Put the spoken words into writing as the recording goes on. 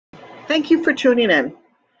Thank you for tuning in.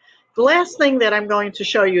 The last thing that I'm going to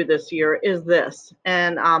show you this year is this.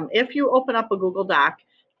 And if you open up a Google Doc,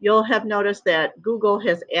 you'll have noticed that Google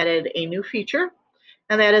has added a new feature,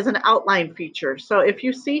 and that is an outline feature. So if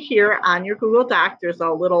you see here on your Google Doc, there's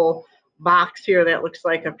a little box here that looks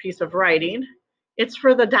like a piece of writing. It's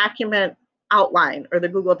for the document outline or the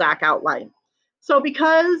Google Doc outline. So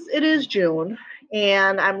because it is June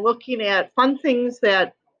and I'm looking at fun things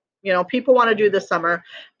that people want to do this summer,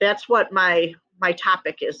 that's what my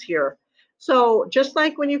topic is here. So just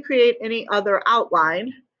like when you create any other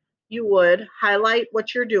outline, you would highlight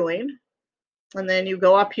what you're doing, and then you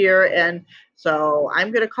go up here, and so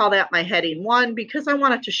I'm going to call that my heading 1 because I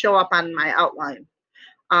want it to show up on my outline.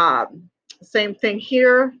 Same thing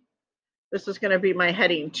here. This is going to be my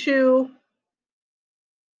heading 2,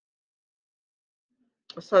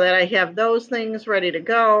 so that I have those things ready to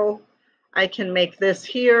go. I can make this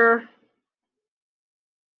here.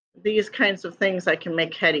 These kinds of things I can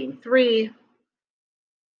make heading 3.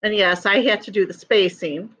 And yes, I had to do the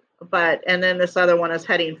spacing, and then this other one is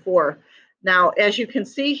heading 4. Now, as you can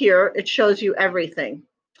see here, it shows you everything.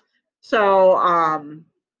 So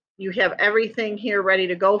you have everything here ready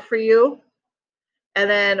to go for you. And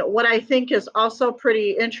then what I think is also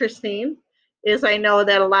pretty interesting is I know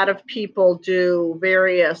that a lot of people do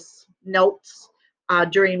various notes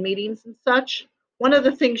during meetings and such. One of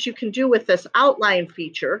the things you can do with this outline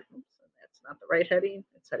feature, that's not the right heading,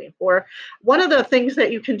 it's heading 4. One of the things that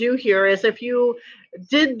you can do here is if you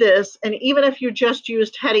did this, and even if you just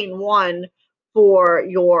used heading 1 for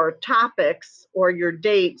your topics or your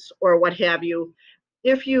dates or what have you,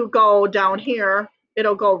 if you go down here,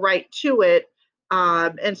 it'll go right to it.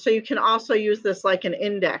 And so you can also use this like an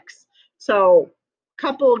index. So a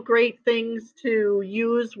couple of great things to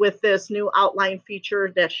use with this new outline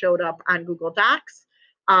feature that showed up on Google Docs.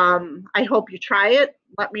 I hope you try it.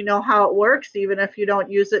 Let me know how it works, even if you don't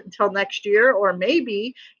use it until next year, or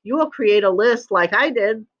maybe you will create a list like I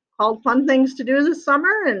did called Fun Things to Do this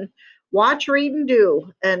Summer and watch, read, and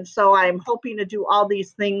do. And so I'm hoping to do all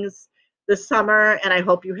these things this summer, and I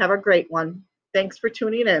hope you have a great one. Thanks for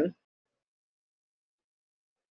tuning in.